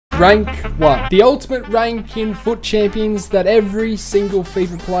Rank 1. The ultimate rank in Foot Champions that every single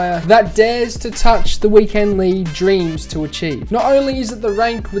FIFA player that dares to touch the weekend league dreams to achieve. Not only is it the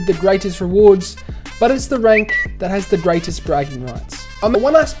rank with the greatest rewards, but it's the rank that has the greatest bragging rights. And the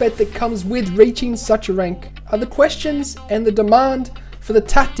one aspect that comes with reaching such a rank are the questions and the demand for the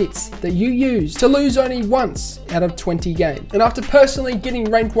tactics that you use to lose only once out of 20 games. And after personally getting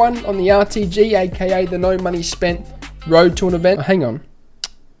rank 1 on the RTG, aka the no money spent road to an event, oh, hang on,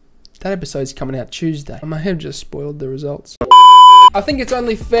 that episode's coming out Tuesday. I may have just spoiled the results. I think it's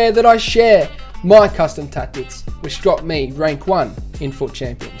only fair that I share my custom tactics, which got me rank 1 in Foot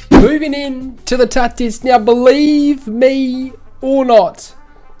Champions. Moving in to the tactics, now believe me or not,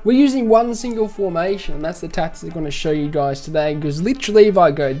 we're using one single formation, and that's the tactics I'm going to show you guys today, because literally if I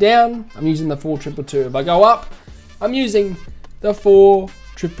go down, I'm using the 4-2-2. If I go up, I'm using the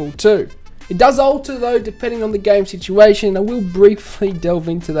 4-2-2. It does alter though depending on the game situation. I will briefly delve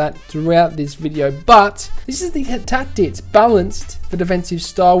into that throughout this video, but this is the tactics balanced for defensive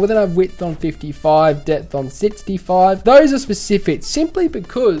style. We then have width on 55, depth on 65. Those are specific simply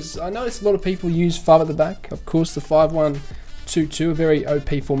because I notice a lot of people use 5 at the back. Of course, the 5-1-2-2, a very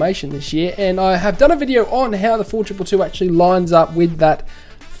OP formation this year, and I have done a video on how the 4-2-2 actually lines up with that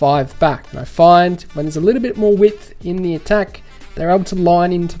 5 back. And I find when there's a little bit more width in the attack, they're able to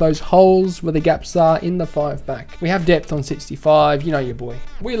line into those holes where the gaps are in the 5 back. We have depth on 65, you know your boy.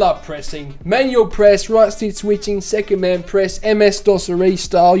 We love pressing. Manual press, right stick switching, second man press, MS-DOS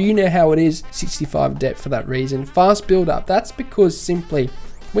style, you know how it is. 65 depth for that reason. Fast build up, that's because simply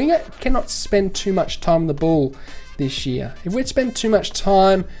we cannot spend too much time on the ball this year. If we spend too much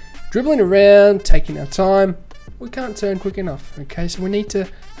time dribbling around, taking our time, we can't turn quick enough, okay? So we need to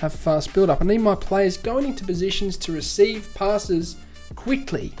have fast build up. I need my players going into positions to receive passes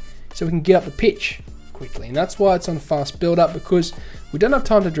quickly so we can get up the pitch quickly. And that's why it's on fast build up, because we don't have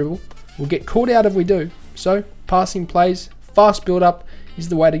time to dribble. We'll get caught out if we do. So passing plays, fast build up is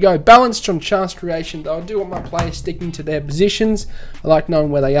the way to go. Balanced on chance creation though. I do want my players sticking to their positions. I like knowing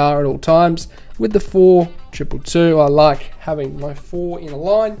where they are at all times. With the 4-2-2, I like having my 4 in a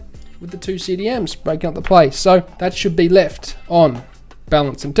line with the 2 CDMs breaking up the play. So that should be left on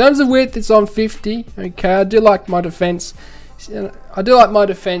balance. In terms of width, it's on 50. Okay, I do like my defense. I do like my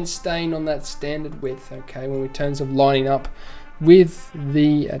defense staying on that standard width. Okay, when in terms of lining up with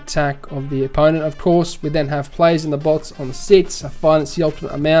the attack of the opponent. Of course, we then have players in the box on 6. I find it's the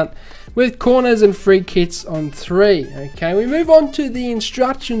ultimate amount, with corners and free kicks on 3. Okay, we move on to the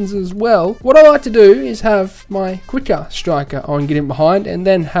instructions as well. What I like to do is have my quicker striker on getting behind, and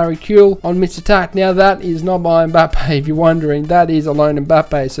then Harry Kewell on mid-attack. Now that is not by Mbappe, if you're wondering. That is a lone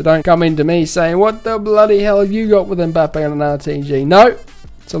Mbappe, so don't come into me saying, what the bloody hell have you got with Mbappe on an RTG? No,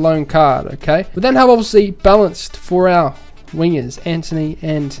 it's a lone card, okay? We then have obviously balanced for our wingers, Anthony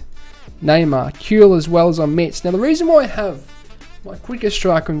and Neymar. Kewell as well as on mitts. Now the reason why I have my quicker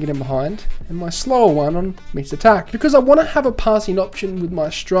striker on getting behind and my slower one on mid attack, because I want to have a passing option with my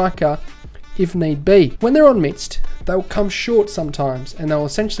striker if need be. When they're on midst, they'll come short sometimes and they'll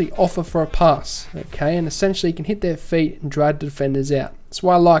essentially offer for a pass, okay, and essentially can hit their feet and drag the defenders out. That's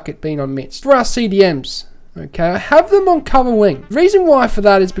why I like it being on midst. For our CDMs, okay, I have them on cover wing. The reason why for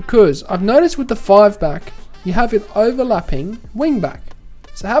that is because I've noticed with the 5 back, you have an overlapping wing back.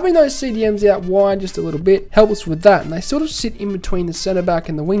 So having those CDMs out wide just a little bit helps with that, and they sort of sit in between the centre back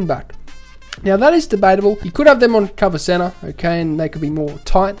and the wing back. Now that is debatable. You could have them on cover centre, okay, and they could be more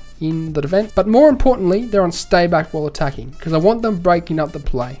tight in the defence, but more importantly, they're on stay back while attacking, because I want them breaking up the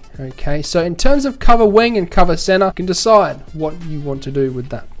play, okay. So in terms of cover wing and cover centre, you can decide what you want to do with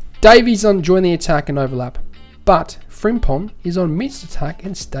that. Davies on join the attack and overlap, but Frimpong is on mid attack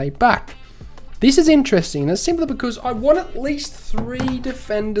and stay back. This is interesting. That's simply because I want at least 3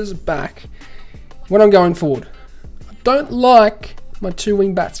 defenders back when I'm going forward. I don't like my 2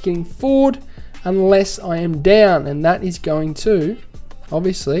 wing backs getting forward unless I am down, and that is going to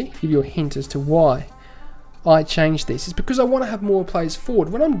obviously give you a hint as to why I changed this. It's because I want to have more players forward.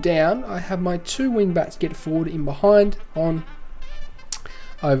 When I'm down, I have my 2 wing backs get forward in behind on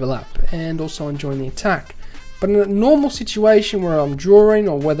overlap and also on join the attack. But in a normal situation where I'm drawing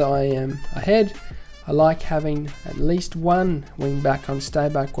or whether I am ahead, I like having at least 1 wing back on stay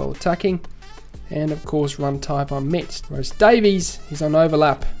back while attacking, and of course run type on midst. Whereas Davies is on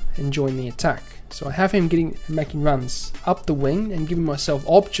overlap and join the attack. So I have him making runs up the wing and giving myself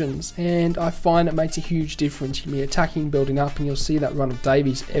options, and I find it makes a huge difference. You can be attacking, building up, and you'll see that run of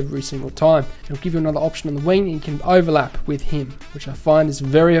Davies every single time. It'll give you another option on the wing and you can overlap with him, which I find is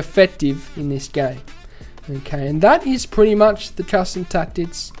very effective in this game. Okay, and that is pretty much the custom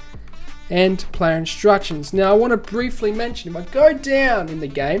tactics and player instructions. Now I want to briefly mention, if I go down in the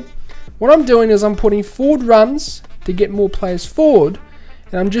game, what I'm doing is I'm putting forward runs to get more players forward,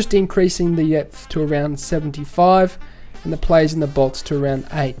 and I'm just increasing the depth to around 75 and the players in the box to around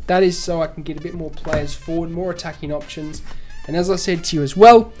 8. That is so I can get a bit more players forward, more attacking options. And as I said to you as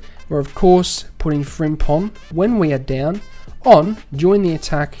well, we're of course putting Frimpong when we are down on join the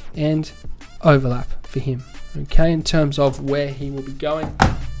attack and overlap for him. Okay, in terms of where he will be going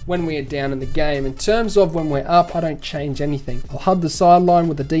when we are down in the game. In terms of when we're up, I don't change anything. I'll hug the sideline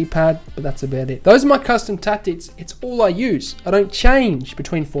with the D-pad, but that's about it. Those are my custom tactics. It's all I use. I don't change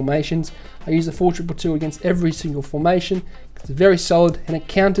between formations. I use the 4-2-2 against every single formation. It's very solid and it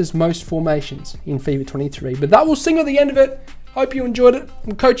counters most formations in FIFA 23. But that will sing at the end of it. Hope you enjoyed it.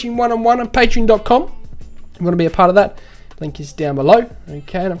 I'm coaching one-on-one on patreon.com. I'm going to be a part of that. Link is down below.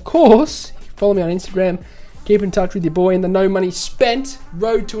 Okay, and of course, follow me on Instagram. Keep in touch with your boy in the no money spent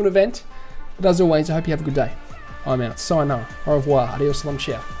road to an event. But as always, I hope you have a good day. I'm out. Sayonara. Au revoir. Adios. Salam.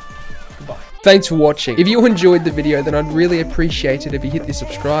 Ciao. Goodbye. Thanks for watching. If you enjoyed the video, then I'd really appreciate it if you hit the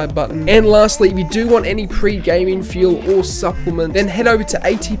subscribe button. And lastly, if you do want any pre-gaming fuel or supplement, then head over to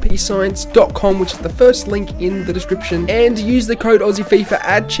atpscience.com, which is the first link in the description, and use the code AussieFIFA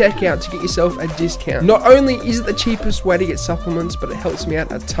at checkout to get yourself a discount. Not only is it the cheapest way to get supplements, but it helps me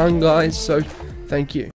out a ton, guys, so thank you.